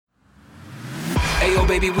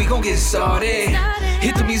baby, we gon' get started.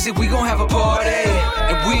 Hit the music, we gon' have a party.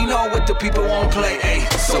 And we know what the people won't play,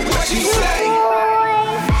 ayy. So what you say?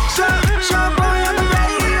 Show boy on the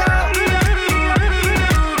radio.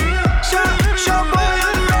 Show boy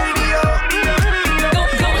on the radio. Go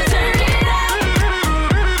and turn it up.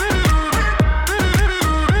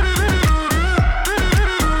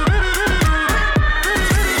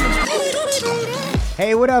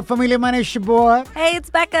 Hey, what up, familia? My name's your boy. Hey, it's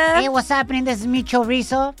Becca. Hey, what's happening? This is Micho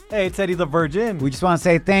Rizzo. Hey, it's Eddie the Virgin. We just want to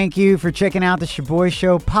say thank you for checking out the Shaboy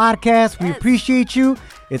Show podcast. We appreciate you.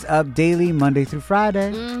 It's up daily, Monday through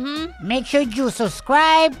Friday. Make sure you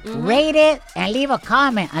subscribe, rate it, and leave a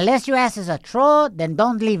comment. Unless your ass is a troll, then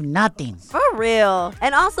don't leave nothing. For real.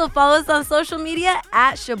 And also follow us on social media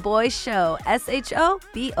at Shaboy Show.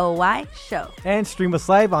 SHOBOY Show. And stream us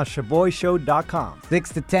live on ShaboyShow.com.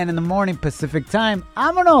 6 to 10 in the morning Pacific time.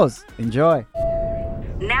 Vámonos. Enjoy.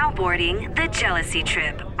 Now boarding the Jealousy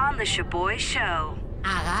Trip on the Shaboy Show.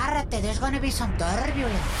 Agárrate, there's gonna be some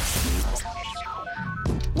turbulence.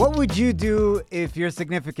 What would you do if your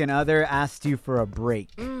significant other asked you for a break?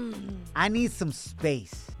 I need some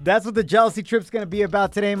space. That's what the Jealousy Trip's going to be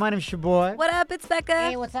about today. My name's Shaboy. What up? It's Becca.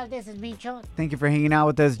 Hey, what's up? This is Micho. Thank you for hanging out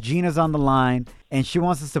with us. Gina's on the line, and she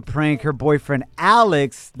wants us to prank her boyfriend,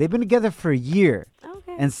 Alex. They've been together for a year.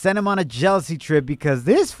 Okay. And send him on a jealousy trip because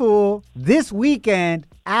this fool, this weekend,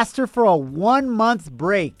 asked her for a 1 month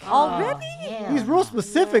break. Already? He's real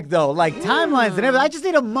specific, though, like timelines and everything. I just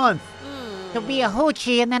need a month. To be a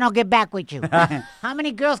hoochie, and then I'll get back with you. How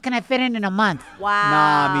many girls can I fit in a month? Wow.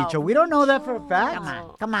 Nah, Micho, we don't know that for a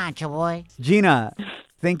fact. Come on, Chaboy. Gina,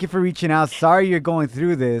 thank you for reaching out. Sorry you're going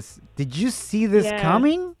through this. Did you see this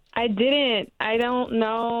coming? I didn't. I don't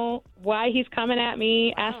know why he's coming at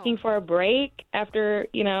me asking for a break after,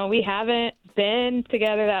 we haven't been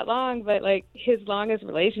together that long, but like his longest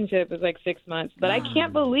relationship is like 6 months. But I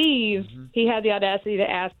can't believe he had the audacity to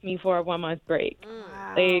ask me for a 1 month break.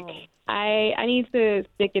 Like, I need to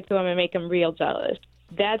stick it to him and make him real jealous.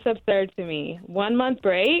 That's absurd to me. 1 month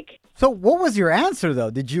break? So what was your answer, though?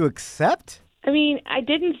 Did you accept? I mean, I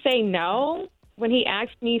didn't say no. When he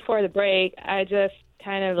asked me for the break, I just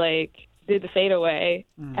kind of like did the fade away.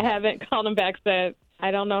 I haven't called him back since.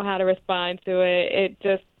 I don't know how to respond to it. It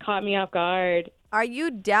just caught me off guard. Are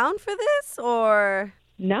you down for this or?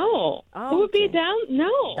 No. Oh, Who would be okay. down?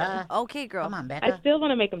 No. Okay, girl. Come on, I Becca. still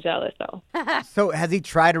want to make him jealous, though. So has he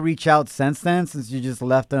tried to reach out since then, since you just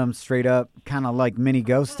left him straight up kind of like mini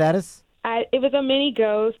ghost status? It was a mini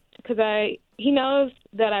ghost because he knows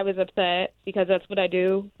that I was upset because that's what I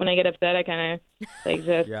do. When I get upset, I kind of like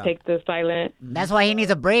just take the silent. That's why he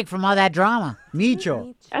needs a break from all that drama.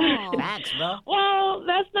 Micho. Facts, bro. Well,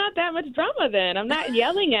 that's not that much drama then. I'm not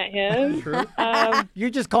yelling at him. True.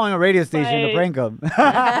 You're just calling a radio station to prank him.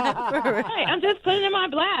 Right, I'm just putting him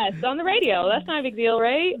on blast on the radio. That's not a big deal,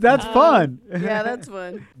 right? That's fun. Yeah, that's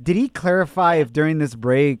fun. Did he clarify if during this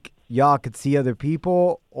break y'all could see other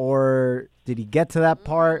people, or did he get to that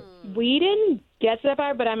part? We didn't get to that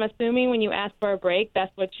part, but I'm assuming when you ask for a break,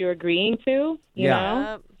 that's what you're agreeing to, you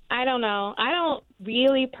know? Yep. I don't know. I don't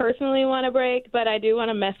really personally want a break, but I do want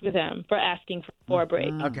to mess with him for asking for a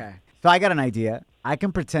break. Okay. So I got an idea. I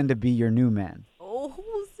can pretend to be your new man. Oh,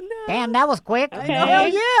 snap. Damn, that was quick. Okay. Hell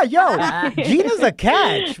yeah, yo. Gina's a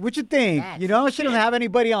catch. What you think? Catch. You know, she doesn't have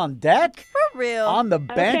anybody on deck, For real. on the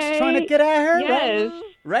bench Okay. trying to get at her. Yes.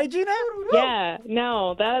 Right, Gina? Yeah.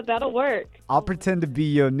 No, that'll work. I'll pretend to be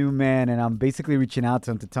your new man, and I'm basically reaching out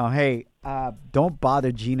to him to tell him, hey, don't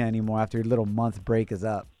bother Gina anymore after your little month break is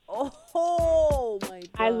up. Oh, my God.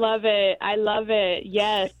 I love it. I love it.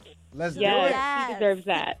 Yes. Let's do Yes. it. Yes. He deserves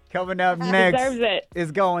that. Coming up He next deserves it.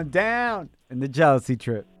 is going down in the Jealousy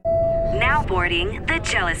Trip. Now boarding the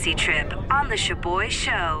Jealousy Trip on the Shaboy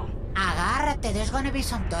Show. Agárrate, there's gonna be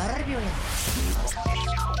some turbulence.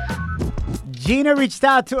 Gina reached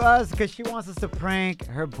out to us because she wants us to prank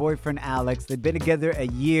her boyfriend, Alex. They've been together a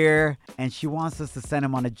year, and she wants us to send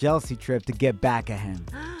him on a jealousy trip to get back at him.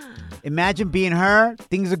 Imagine being her.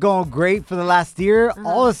 Things are going great for the last year.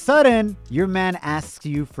 All of a sudden, your man asks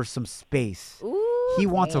you for some space. Ooh, He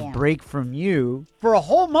wants a damn. break from you for a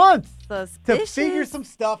whole month to suspicious. figure some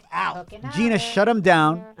stuff out. Hooking up. Gina shut him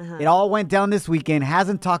down. It all went down this weekend.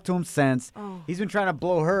 Hasn't talked to him since. Oh. He's been trying to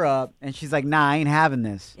blow her up, and she's like, nah, I ain't having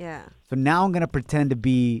this. Yeah. So now I'm going to pretend to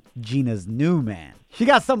be Gina's new man. She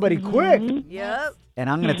got somebody quick. Yep. And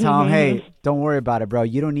I'm going to tell him, hey, don't worry about it, bro.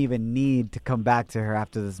 You don't even need to come back to her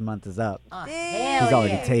after this month is up. Oh, Damn. He's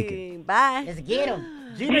already taken. Bye. Let's get him.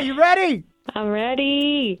 Gina, you ready? I'm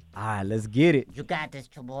ready. All right, let's get it. You got this,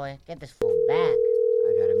 boy. Get this fool back.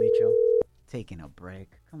 I got to meet you. Taking a break.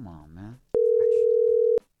 Come on, man.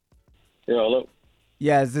 Yeah, hello.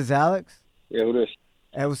 Yeah, is this Alex? Yeah, who this?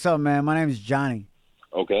 Hey, what's up, man? My name is Johnny.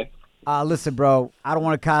 Okay. Listen, bro, I don't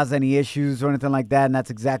want to cause any issues or anything like that, and that's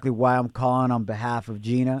exactly why I'm calling on behalf of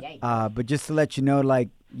Gina. But just to let you know, like,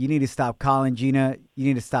 you need to stop calling Gina. You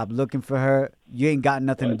need to stop looking for her. You ain't got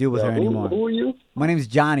nothing to do with her anymore. Who are you? My name is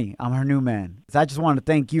Johnny. I'm her new man. So I just wanted to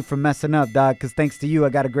thank you for messing up, dog, because thanks to you, I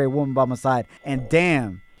got a great woman by my side. And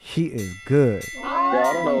damn, she is good. Yeah,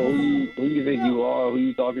 I don't know who you think you are, who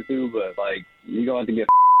you talking to, but, like, you going to have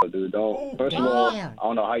to get dude. Don't. First of all, I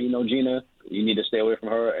don't know how you know Gina. You need to stay away from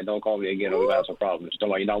her and don't call me again or we're going to have some problems.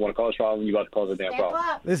 Don't you not want to cause problem, you about to cause a damn problem.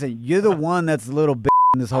 Listen, you're the one that's a little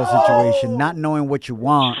in this whole situation, not knowing what you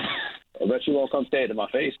want. I bet you won't come say it to my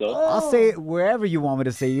face, though. I'll say it wherever you want me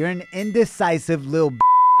to say. You're an indecisive little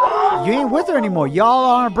You ain't with her anymore. Y'all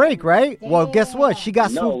are on a break, right? Well, guess what? She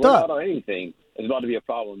got swooped up. No, we're not on anything. It's about to be a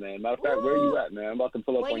problem, man. Matter of fact, where are you at, man? I'm about to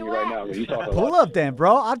pull up on you right now. You talking pull up then,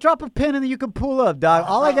 bro. I'll drop a pin and then you can pull up, dog.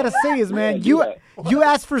 All I got to say is, man, you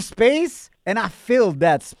asked for space and I filled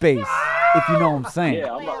that space, if you know what I'm saying.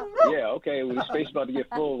 Okay. Well, the space about to get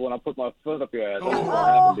full when I put my foot up your ass. That's what's going to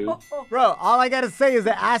happen, dude. Bro, all I got to say is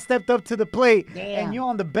that I stepped up to the plate and you're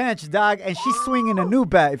on the bench, dog, and she's swinging a new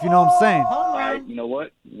bat, if you know what I'm saying. All right, you know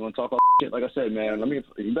what? You want to talk all shit? Like I said, man,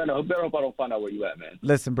 you better hope I don't find out where you at, man.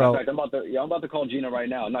 Listen, bro. In fact, I'm about to call Gina right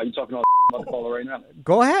now. No, you talking all I'm about to call her right now.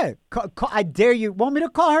 Go ahead. I dare you. Want me to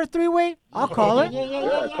call her three-way? I'll call her.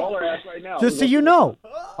 Yeah, call her ass right now. Just so you know.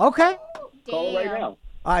 Okay. Call her right now.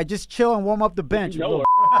 All right, just chill and warm up the bench. You know her.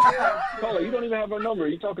 Call her. You don't even have her number.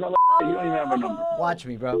 You talking all you don't even have her number. Watch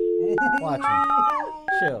me, bro. Watch me.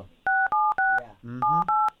 Chill. Yeah. Mm-hmm.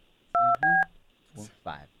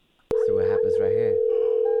 5. See what happens right here.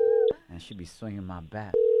 And she be swinging my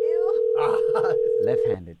bat.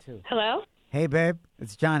 Left-handed, too. Hello? Hey, babe.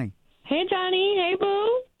 It's Johnny. Hey, Johnny. Hey,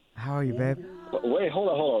 boo. How are you, babe? Wait, hold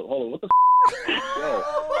on. What the Yo.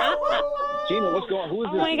 Gina, what's going on? Who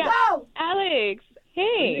is this? Oh, my God. Alex.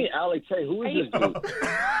 Hey. Alex, hey, who is this dude?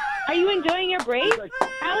 Are you enjoying your break,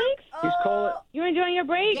 Alex? He's calling. You enjoying your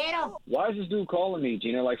break? Why is this dude calling me,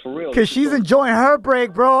 Gina? Like, for real? Because she's enjoying her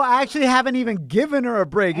break, bro. I actually haven't even given her a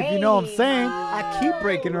break, if you know what I'm saying. I keep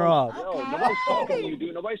breaking her off. Yo, nobody's talking to you,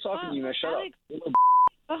 dude. Nobody's talking to you, man. Shut Alex. up.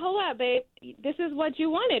 But hold up, babe. This is what you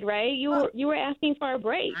wanted, right? You were asking for a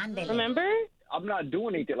break. Remember? I'm not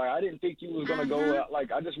doing anything. Like, I didn't think you was gonna go out. Like,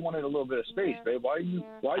 I just wanted a little bit of space, babe. Why are you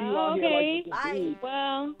out here like this, dude?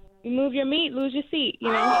 Well, you move your meat, lose your seat, you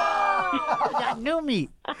know? Got new meat.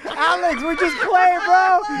 Alex, we're just playing,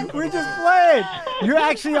 bro. We're just playing. You're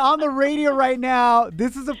actually on the radio right now.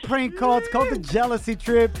 This is a prank call. It's called The Jealousy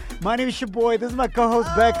Trip. My name is your boy. This is my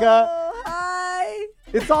co-host, Becca. Hi.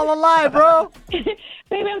 It's all a lie, bro.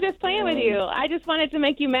 Baby, I'm just playing with you. I just wanted to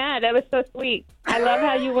make you mad. That was so sweet. I love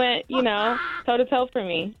how you went, toe-to-toe for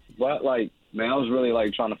me. But, like, man, I was really,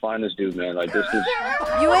 like, trying to find this dude, man. Like, this is...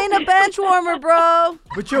 You ain't a bench warmer, bro.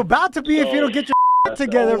 But you're about to be if you don't get your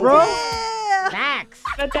together, bro. Yeah. Facts.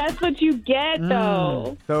 But that's what you get,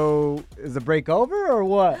 though. So, is the break over or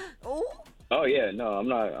what? Oh, yeah, no, I'm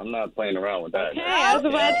not playing around with that. Okay, I was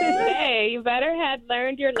about to say, you better have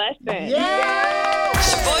learned your lesson. Yeah!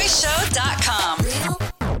 ShaboyShow.com. Real,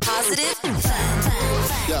 positive,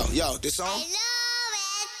 fun. Yo, this song?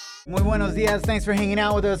 Muy buenos dias. Thanks for hanging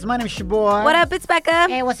out with us. My name's Shaboy. What up? It's Becca.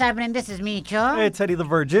 Hey, what's happening? This is Micho. Hey, Teddy the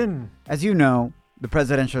Virgin. As you know, the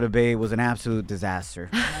presidential debate was an absolute disaster.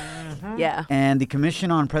 Yeah. And the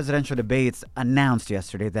Commission on Presidential Debates announced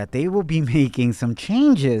yesterday that they will be making some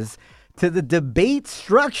changes to the debate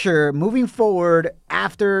structure moving forward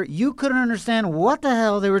after you couldn't understand what the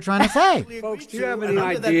hell they were trying to say. Folks, do you have any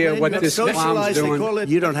idea what this clown's doing?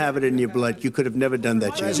 You don't have it in your blood. You could have never done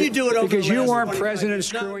that, Jay. Because you weren't president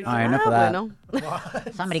screwing. All right, enough of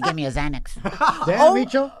that. Somebody give me a Xanax. Damn,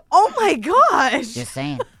 Micho. Oh my gosh. Just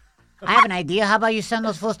saying. I have an idea. How about you send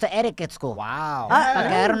those fools to etiquette school? Wow. Para que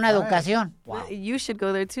agarren una educación. You should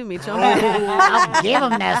go there too, Micho. I'll give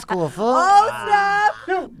them that school, fool. Oh,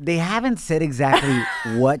 snap. They haven't said exactly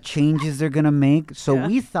what changes they're going to make, so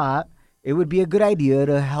we thought it would be a good idea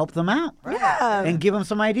to help them out. Yeah. And give them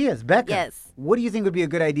some ideas. Becca, Yes. what do you think would be a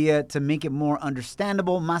good idea to make it more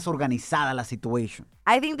understandable, más organizada la situación?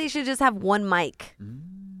 I think they should just have one mic.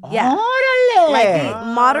 Yeah. Órale! Like the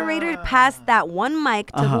moderator passed that one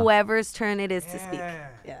mic to whoever's turn it is to speak.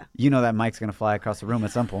 Yeah. You know that mic's going to fly across the room at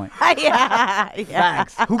some point. yeah.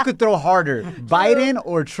 Facts. Who could throw harder, Biden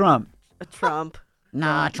or Trump? Trump.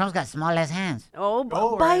 Nah, Trump's got small ass hands. Oh,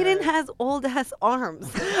 Biden has old ass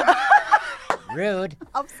arms. Rude.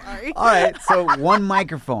 I'm sorry. All right, so one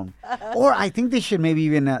microphone. Or I think they should maybe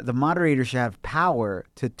even, the moderator should have power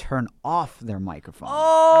to turn off their microphone.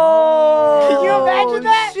 Oh. Can you imagine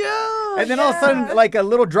that? Shoot. And then all of a sudden, like a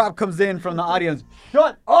little drop comes in from the audience.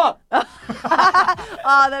 Shut up!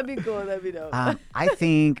 Oh, that'd be cool. That'd be dope. I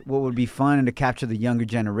think what would be fun and to capture the younger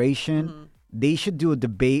generation, they should do a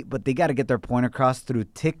debate, but they got to get their point across through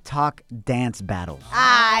TikTok dance battles.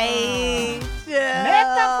 Ay, chill.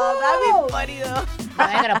 That'd be funny, though.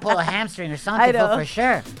 I gotta pull a hamstring or something for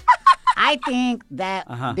sure. I think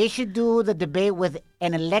that they should do the debate with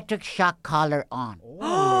an electric shock collar on.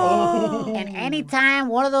 And anytime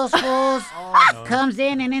one of those fools comes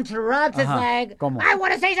in and interrupts, it's like, I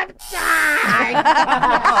want to say something.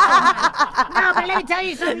 No, but let me tell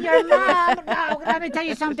you something. You're wrong. No, let me tell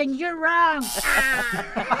you something. You're wrong.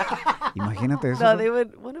 Imagínate eso. No,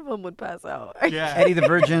 one of them would pass out. Yeah. Eddie the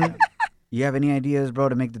Virgin, you have any ideas, bro,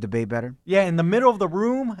 to make the debate better? Yeah, in the middle of the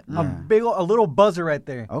room, a little buzzer right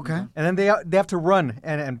there. Okay. And then they have to run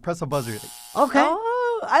and press a buzzer. Okay.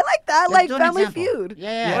 Oh, I like that. Let's do Like an Family example. Feud.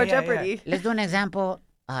 Yeah. Or Jeopardy. Let's do an example.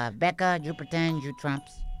 Becca, you pretend you're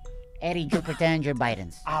Trump's. Eddie, you pretend you're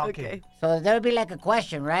Biden's. Okay. So there would be like a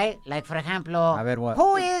question, right? Like, for example, A ver, what?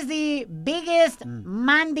 who is the biggest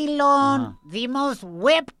mandilon, the most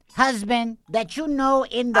whipped husband that you know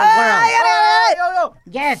in the world?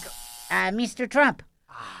 Yes, Mr. Trump.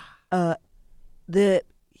 The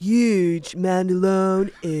huge mandalone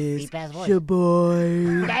is Deep ass voice. your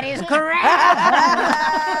boy. That is correct.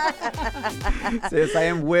 Says I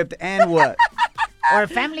am whipped and what? Or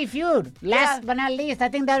Family Feud. Last but not least, I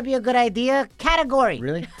think that would be a good idea. Category.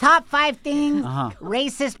 Really? Top 5 things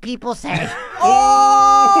racist people say.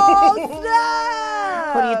 Oh,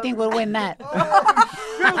 snap! Who do you think would win that?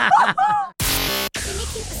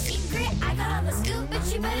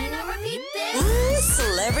 Ooh,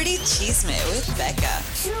 Celebrity Cheesemate with Becca.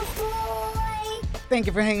 Thank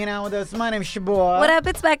you for hanging out with us. My name's Shaboy. What up,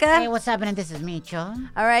 it's Becca. Hey, what's happening? This is Micho.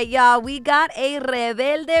 All right, y'all. We got a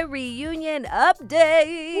Rebelde reunion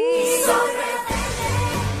update.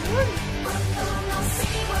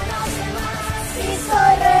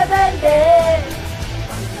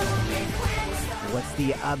 What's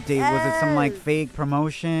the update? Was it some like fake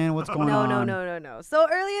promotion? What's going on? No. So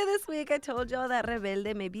earlier this week, I told y'all that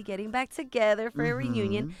Rebelde may be getting back together for a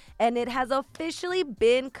reunion, and it has officially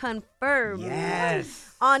been confirmed. Yes.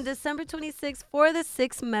 On December 26th, 4 of the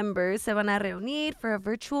 6 members se van a reunir for a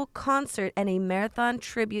virtual concert and a marathon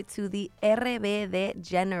tribute to the RBD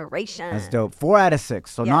generation. That's dope. 4 out of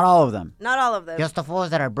 6, so Yes. not all of them. Not all of them. Just the fools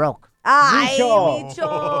that are broke. Ay, Micho.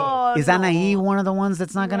 Micho. Is Anaí one of the ones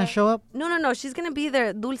that's not going to show up? No. She's going to be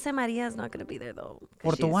there. Dulce Maria is not going to be there, though. 'cause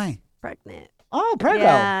Por tu why? she's pregnant. Oh, Prego.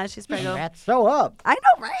 Yeah, she's pregnant. Congrats. Show up. I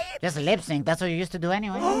know, right? Just lip sync. That's what you used to do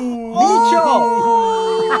anyway. Micho.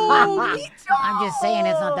 I'm just saying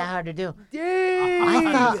it's not that hard to do. I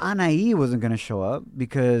thought Anaí wasn't going to show up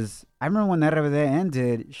because I remember when RBD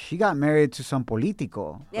ended, she got married to some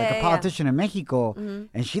politico, like a politician in Mexico,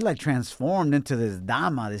 and she like transformed into this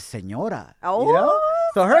dama, this señora. Oh. You know?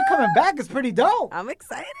 So her coming back is pretty dope. I'm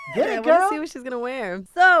excited. Get it, I want girl. to see what she's going to wear.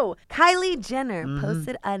 So, Kylie Jenner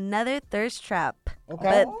posted another thirst trap.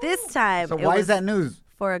 Okay. But this time, So it why was is that news?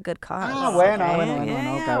 for a good cause. Ah, bueno.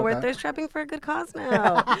 Yeah, Okay, we're okay. thirst trapping for a good cause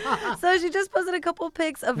now. So she just posted a couple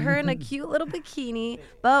pics of her in a cute little bikini,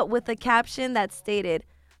 but with a caption that stated,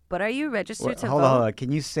 "But are you registered to Hold vote?" on.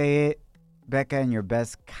 Can you say it, Becca, in your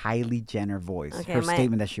best Kylie Jenner voice? Okay, her my-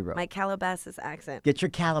 statement that she wrote. My Calabasas accent. Get your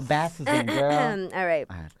Calabasas in, girl. All right.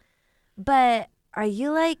 All right. But are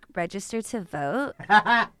you like registered to vote?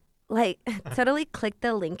 Like, totally click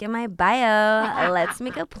the link in my bio. Let's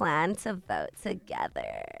make a plan to vote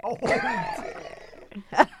together.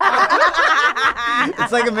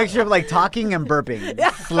 It's like a mixture of like talking and burping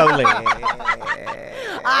slowly.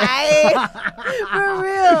 For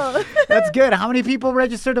real. That's good. How many people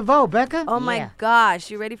registered to vote, Becca? Oh my gosh.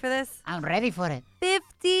 You ready for this? I'm ready for it.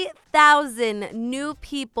 50,000 new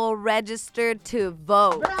people registered to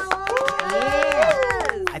vote.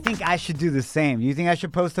 I think I should do the same. You think I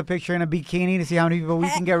should post a picture in a bikini to see how many people we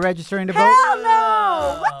can get registering to vote? Hell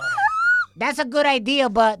no. What the That's a good idea,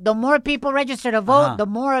 but the more people register to vote, the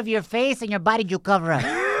more of your face and your body you cover up.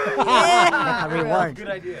 Like a reward. Good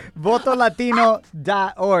idea.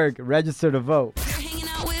 Votolatino.org. Register to vote. You're hanging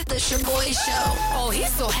out with the Shaboy Show. Oh,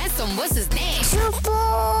 he's so handsome. What's his name?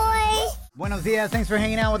 Buenos dias. Thanks for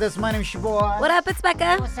hanging out with us. My name's Shaboy. What up, it's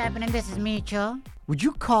Becca. What's happening? This is Micho. Would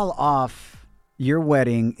you call off your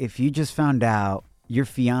wedding if you just found out your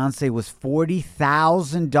fiance was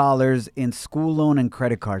 $40,000 in school loan and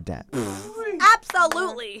credit card debt?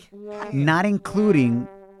 Absolutely. Not including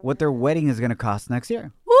what their wedding is going to cost next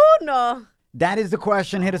year. Ooh, no. That is the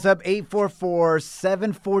question. Hit us up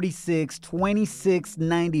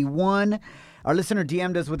 844-746-2691. Our listener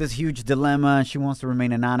DM'd us with this huge dilemma, and she wants to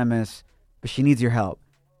remain anonymous, but she needs your help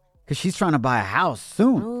because she's trying to buy a house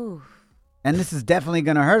soon. Ooh. And this is definitely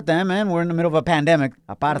going to hurt them, and we're in the middle of a pandemic,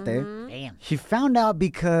 aparte. Damn. She found out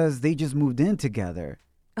because they just moved in together,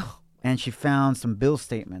 and she found some bill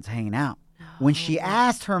statements hanging out. When she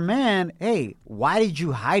asked her man, hey, why did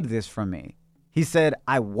you hide this from me? He said,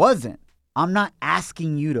 I wasn't. I'm not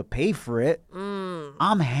asking you to pay for it.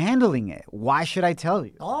 I'm handling it. Why should I tell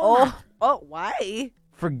you? Why?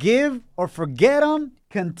 Forgive or forget him,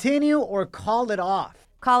 continue or call it off.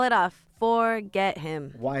 Call it off. Forget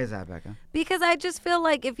him. Why is that, Becca? Because I just feel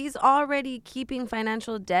like if he's already keeping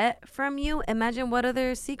financial debt from you, imagine what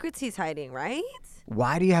other secrets he's hiding, right?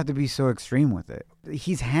 Why do you have to be so extreme with it?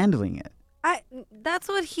 He's handling it. That's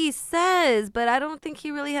what he says, but I don't think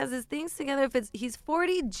he really has his things together. He's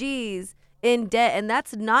 40 G's in debt, and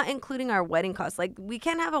that's not including our wedding costs. Like, we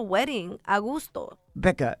can't have a wedding a gusto.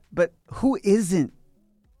 Becca, but who isn't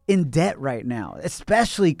in debt right now,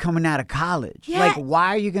 especially coming out of college? Yeah. Like, why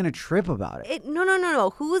are you going to trip about it? No.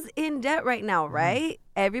 Who's in debt right now, right?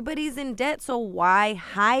 Everybody's in debt, so why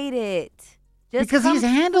hide it? Just because come he's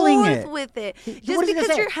handling forth it. With it. What Just is he gonna because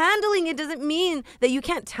say? you're handling it doesn't mean that you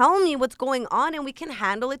can't tell me what's going on and we can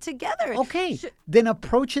handle it together. Okay, then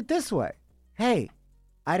approach it this way. Hey,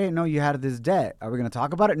 I didn't know you had this debt. Are we going to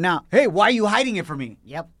talk about it now? Hey, why are you hiding it from me?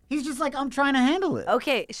 Yep. He's just like, I'm trying to handle it.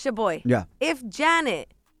 Okay, Shaboy. Yeah. If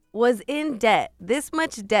Janet was in debt, this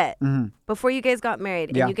much debt, before you guys got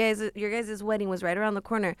married, Yeah. and your guys' wedding was right around the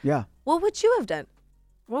corner, Yeah. what would you have done?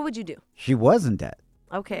 What would you do? She was in debt.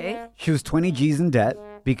 Okay. She was 20 G's in debt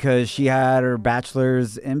because she had her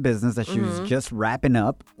bachelor's in business that she was just wrapping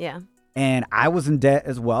up. Yeah. And I was in debt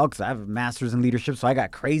as well because I have a master's in leadership, so I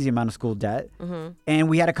got crazy amount of school debt. And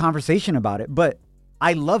we had a conversation about it, but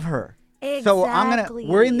I love her. So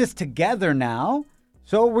we're in this together now,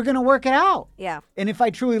 so we're going to work it out. Yeah. And if I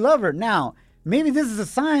truly love her, now, maybe this is a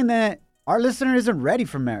sign that our listener isn't ready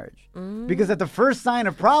for marriage. Because at the first sign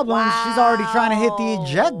of problems, she's already trying to hit the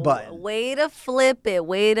eject button. Way to flip it.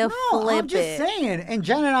 Way to flip it. I'm just saying. And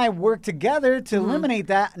Jen and I work together to eliminate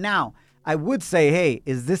that. Now, I would say, hey,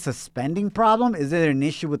 is this a spending problem? Is it an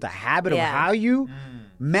issue with the habit of how you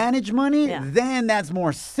manage money? Yeah. Then that's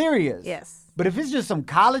more serious. Yes. But if it's just some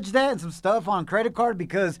college debt and some stuff on credit card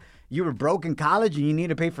because you were broke in college and you need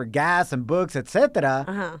to pay for gas and books,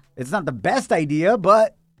 etc., it's not the best idea,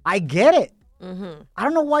 but I get it. I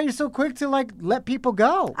don't know why you're so quick to let people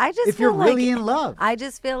go. I just if you're feel really like, in love. I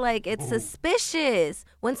just feel like it's suspicious.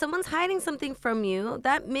 When someone's hiding something from you,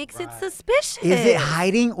 that makes it suspicious. Is it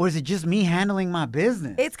hiding or is it just me handling my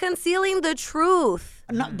business? It's concealing the truth.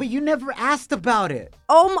 No, but you never asked about it.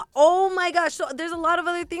 Oh my gosh. So there's a lot of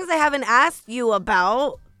other things I haven't asked you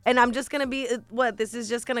about. And I'm just going to be, this is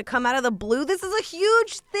just going to come out of the blue? This is a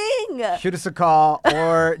huge thing. Shoot us a call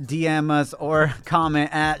or DM us or comment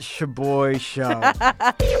at Shaboy Show.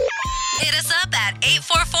 Hit us up at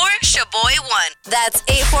 844-SHABOY1. That's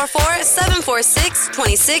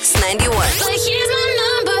 844-746-2691. But here's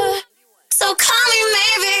my number, so call me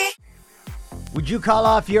maybe. Would you call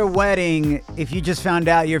off your wedding if you just found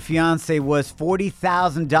out your fiance was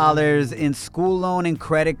 $40,000 in school loan and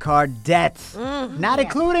credit card debts? Not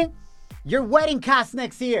including your wedding costs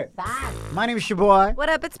next year. My name is Shaboy. What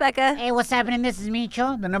up, it's Becca. Hey, what's happening? This is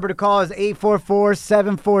Micho. The number to call is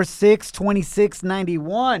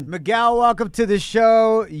 844-746-2691. Miguel, welcome to the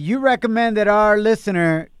show. You recommend that our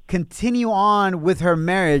listener continue on with her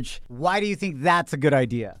marriage. Why do you think that's a good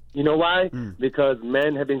idea? You know why? Because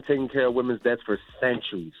men have been taking care of women's debts for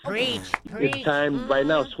centuries. Preach. It's time right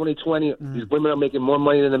now. It's 2020. These women are making more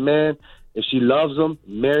money than the man. If she loves him,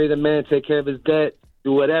 marry the man, take care of his debt,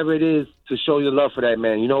 do whatever it is to show your love for that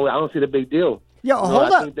man. You know, I don't see the big deal. Yo,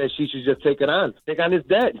 hold I up. think that she should just take it on. Take on his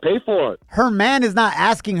debt and pay for it. Her man is not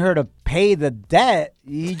asking her to pay the debt.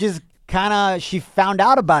 He just she found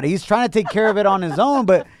out about it. He's trying to take care of it on his own,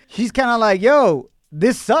 but she's kind of like, yo,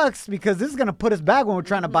 this sucks because this is going to put us back when we're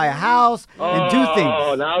trying to buy a house and do things.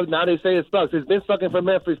 Oh, now they say it sucks. It's been sucking for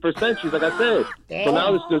men for centuries, like I said. So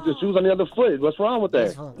now the shoe's on the other foot. What's wrong with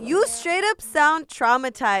that? You straight up sound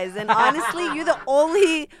traumatized. And honestly, you're the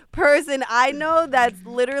only person I know that's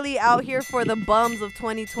literally out here for the bums of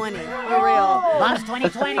 2020. For real. Bums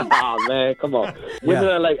 2020. Oh, man, come on. Women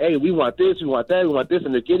are like, hey, we want this, we want that, we want this,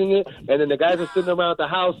 and they're getting it. And then the guys are sitting around the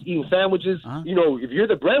house eating sandwiches. You know, if you're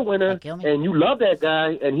the breadwinner and you love that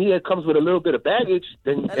guy and he comes with a little bit of baggage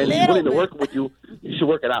and he's willing to work with you, you should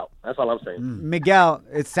work it out. That's all I'm saying. Miguel,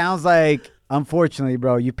 it sounds like, unfortunately,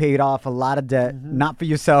 bro, you paid off a lot of debt, not for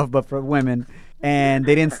yourself, but for women, and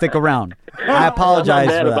they didn't stick around. I apologize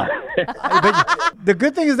for that. But the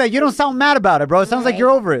good thing is that you don't sound mad about it, bro. It sounds like you're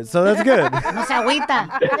over it, so that's good. No se agüita.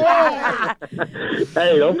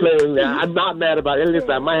 Hey, don't play with me. I'm not mad about it.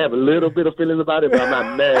 Listen, I might have a little bit of feelings about it, but I'm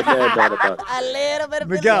not mad about it. A little bit of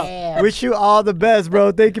Miguel, wish you all the best,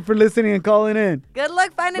 bro. Thank you for listening and calling in. Good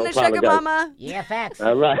luck finding a problem, sugar guys. mama. Yeah, facts.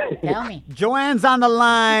 All right. Tell me. Joanne's on the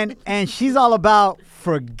line, and she's all about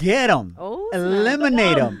forget them,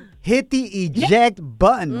 eliminate them, hit the eject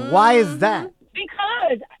button. Why is that?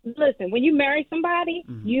 Because, listen, when you marry somebody,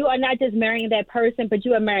 you are not just marrying that person, but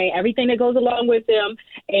you are marrying everything that goes along with them.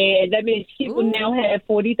 And that means she will now have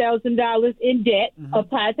 $40,000 in debt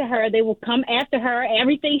applied to her. They will come after her,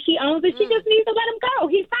 everything she owns, and she just needs to let him go.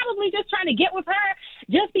 He's probably just trying to get with her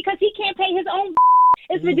just because he can't pay his own.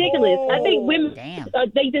 It's ridiculous. I think women,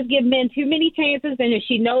 they just give men too many chances, and if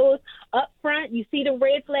she knows up front, you see the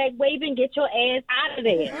red flag waving, get your ass out of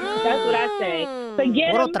there. That's what I say.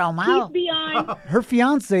 Forget him. He's beyond. Her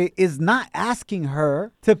fiance is not asking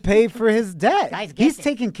her to pay for his debt. He's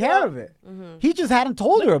taking care of it. He just hadn't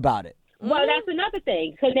told her about it. Well, that's another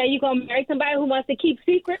thing. So now you're going to marry somebody who wants to keep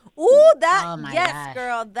secret? Ooh, that, Oh, my yes, gosh.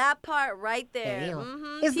 girl, that part right there.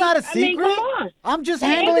 It's not a secret. come on. I'm just It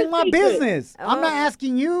is handling a my secret. business. I'm not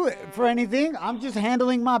asking you for anything. I'm just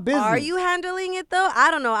handling my business. Are you handling it, though?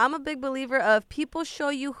 I don't know. I'm a big believer of people show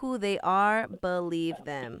you who they are, believe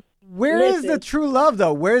them. Where is the true love,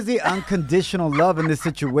 though? Where's the unconditional love in this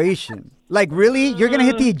situation? Like, really? You're going to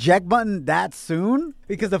hit the eject button that soon?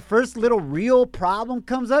 Because the first little real problem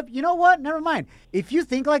comes up? You know what? Never mind. If you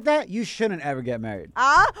think like that, you shouldn't ever get married.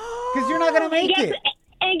 Because you're not going to make it.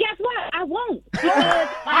 And guess what? I won't.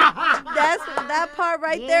 That's that part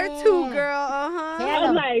right there, too, girl. I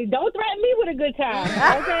was like, don't threaten me with a good time.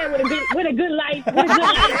 Okay? With a good life. With a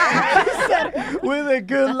good life. With a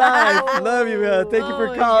good life. Love you, man. Thank you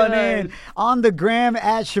for calling in. On the gram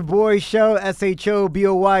at Shaboy Show,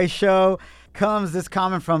 SHOBOY Show, comes this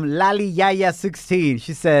comment from Lali Yaya 16.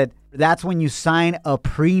 She said, that's when you sign a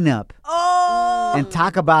prenup. And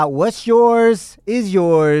talk about what's yours is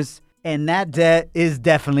yours, and that debt is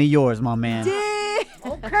definitely yours, my man.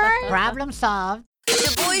 Okay. Problem solved.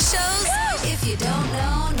 Shaboy Shows. If you don't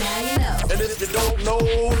know, now you know. And if you don't know,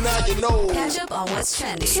 now you know. Catch up on what's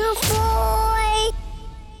trending.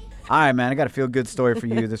 All right, man, I got a feel-good story for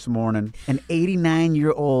you this morning. An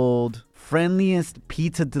 89-year-old friendliest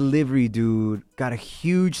pizza delivery dude got a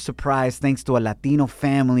huge surprise thanks to a Latino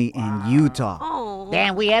family in Utah.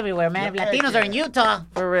 Damn, we everywhere, man. If Latinos are in Utah.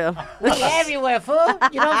 For real. We everywhere, fool.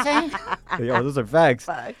 You know what I'm saying? Yo, those are facts.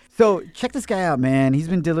 So check this guy out, man. He's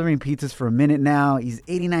been delivering pizzas for a minute now. He's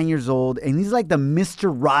 89 years old, and he's like the Mr.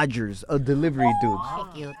 Rogers of delivery dudes.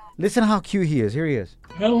 Listen how cute he is. Here he is.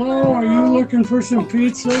 Hello, are you looking for some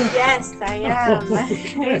pizza? Yes, I am.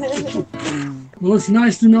 Well, it's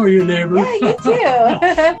nice to know you, neighbor. Yeah, you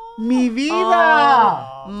too. Mi vida.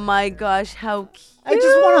 Oh, my gosh, how cute. I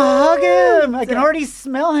just want to hug him. I can already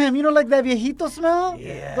smell him. You know, like that viejito smell?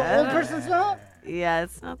 Yeah. The old person smell? Yeah,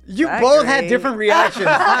 it's not You that both great. had different reactions.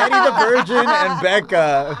 Eddie the Virgin and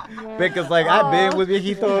Becca. Becca's like, I've been with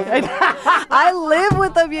viejitos. I live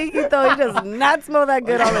with a viejito. He does not smell that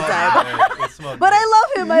good all the time. But I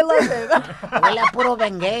love him. I love him. Huele a puro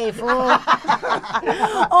Bengay, fool.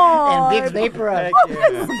 Oh, And Vicks Vapor.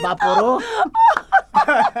 Vaporú.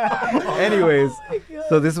 Anyways,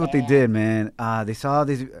 so this is what they did, man. They saw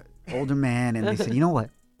this older man and they said, you know what?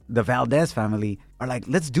 The Valdez family are like,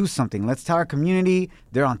 let's do something. Let's tell our community.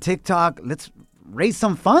 They're on TikTok. Let's raise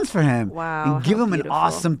some funds for him. Wow, and give how him beautiful. an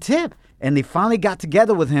awesome tip. And they finally got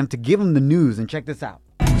together with him to give him the news. And check this out.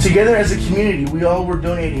 Together as a community, we all were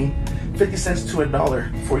donating 50 cents to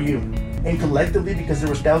 $1 for you. And collectively, because there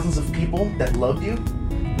was thousands of people that loved you,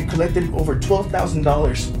 we collected over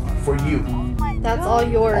 $12,000 for you. That's all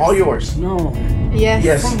yours. All yours. No. Yes.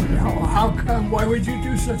 Yes. How come? Why would you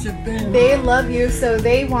do such a thing? They love you, so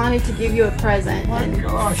they wanted to give you a present. My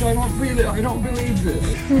gosh, I don't feel it. I don't believe this.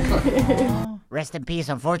 Rest in peace.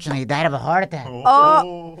 Unfortunately, he died of a heart attack.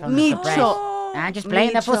 Oh, From the surprise. Micho. I'm just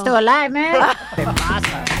playing. That fool's still alive, man.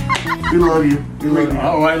 We love you. We love you.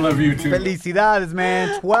 Oh, I love you too. Felicidades,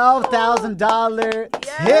 man. $12,000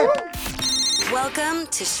 tip. Welcome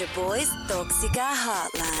to Shaboy's Toxica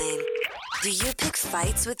Hotline. Do you pick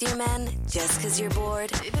fights with your men just because you're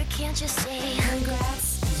bored? But can't you say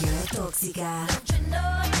congrats? You're a Toxica. Don't you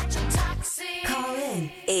know that you're toxic? Call in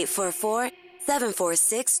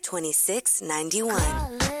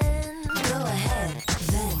 844-746-2691. Go ahead,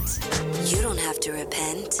 vent. You don't have to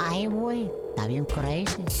repent. Ay, boy. Está bien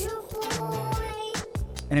crazy.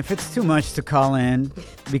 And if it's too much to call in,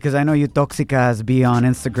 because I know you toxicas be on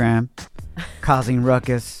Instagram, causing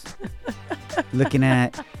ruckus, looking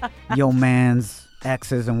at yo man's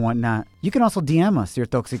exes and whatnot, you can also DM us your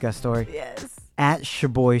Toxica story. Yes. At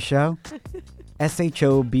Shoboy Show.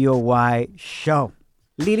 SHOBOY Show.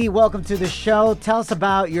 Lily, welcome to the show. Tell us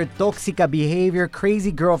about your Toxica behavior,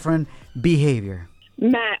 crazy girlfriend behavior.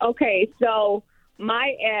 Matt, okay, so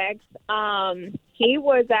my ex, he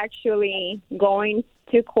was actually going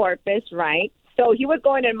to Corpus, right? So he was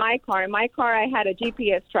going in my car. In my car, I had a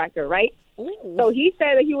GPS tracker, right? Ooh. So he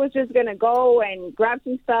said that he was just going to go and grab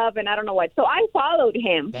some stuff and I don't know what. So I followed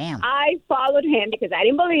him. Damn. I followed him because I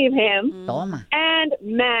didn't believe him. Toma. And,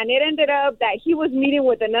 man, it ended up that he was meeting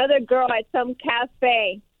with another girl at some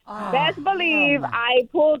cafe. Best believe I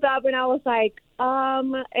pulled up and I was like,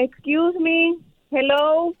 excuse me,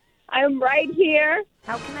 hello, I'm right here.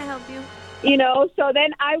 How can I help you? You know, so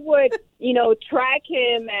then I would, track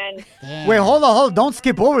him and... Wait, hold on. Don't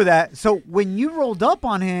skip over that. So when you rolled up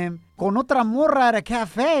on him con otra morra at a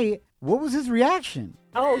cafe, what was his reaction?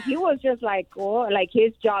 Oh, he was just like,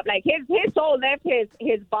 his job, like his soul left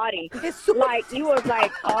his body. Like, he was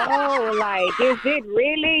like, oh, like, is it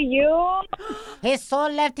really you? His soul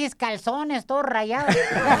left his calzones todo rayado.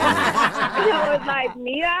 I was like,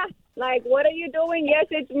 mira, like, what are you doing? Yes,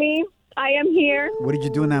 it's me. I am here. What did you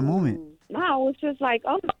do in that moment? No, I was just like,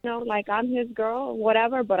 like I'm his girl,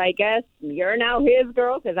 whatever. But I guess you're now his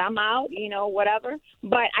girl because I'm out, whatever.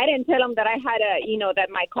 But I didn't tell him that I had that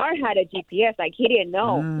my car had a GPS. Like, he didn't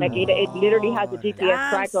know. Like, it literally has a GPS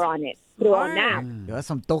tracker on it through an app. That's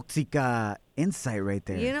some Toxica insight right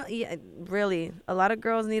there. Really, a lot of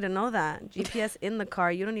girls need to know that. GPS in the car.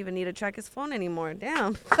 You don't even need to track his phone anymore.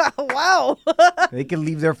 Damn. Wow. They can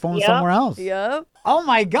leave their phone somewhere else. Yep. Oh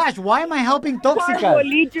my gosh, why am I helping Toxica? Car will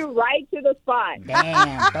lead you right to the spot.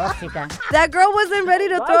 Damn, Toxica. That girl wasn't ready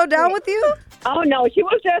to throw down with you? Oh, no. She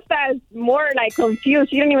was just more, like,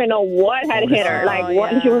 confused. She didn't even know what had hit her. Like,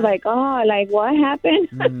 what? And she was like, what happened?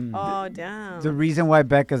 Oh, damn. The reason why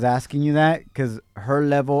Becca's asking you that, because her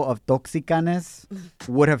level of toxicaness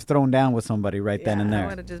would have thrown down with somebody right then and there. I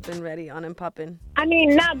would have just been ready on and popping. I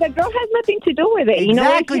mean, the girl has nothing to do with it.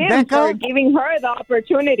 Exactly, it's him Becca. for giving her the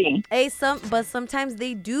opportunity. Hey, but sometimes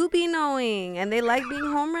they do be knowing, and they like being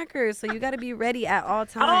homewreckers, so you got to be ready at all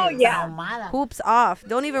times. Oh, yeah. Hoops off.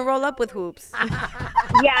 Don't even roll up with hoops.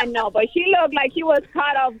 Yeah, no, but she looked like she was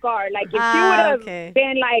caught off guard. Like, if she would have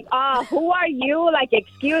been like, who are you? Like,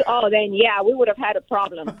 excuse, then, yeah, we would have had a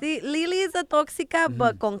problem. See, Lily is a toxica,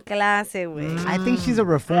 but con clase, güey. I think she's a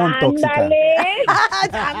reformed toxica.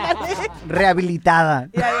 Rehabilitada.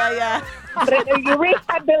 Yeah. You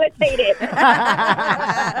rehabilitated.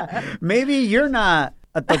 Maybe you're not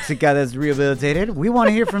a toxica that's rehabilitated. We want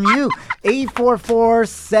to hear from you.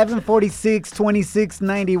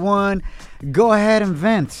 844-746-2691. Go ahead and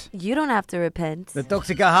vent. You don't have to repent. The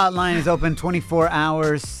Toxica hotline is open 24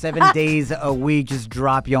 hours, 7 days a week. Just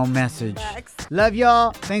drop your message. Love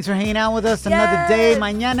y'all. Thanks for hanging out with us another day.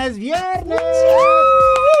 Mañana es viernes.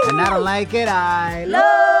 And I don't like it. I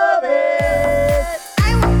love it.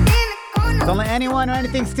 Don't let anyone or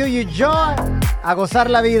anything steal your joy. A gozar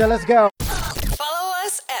la vida. Let's go. Follow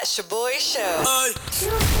us at Shoboy Show.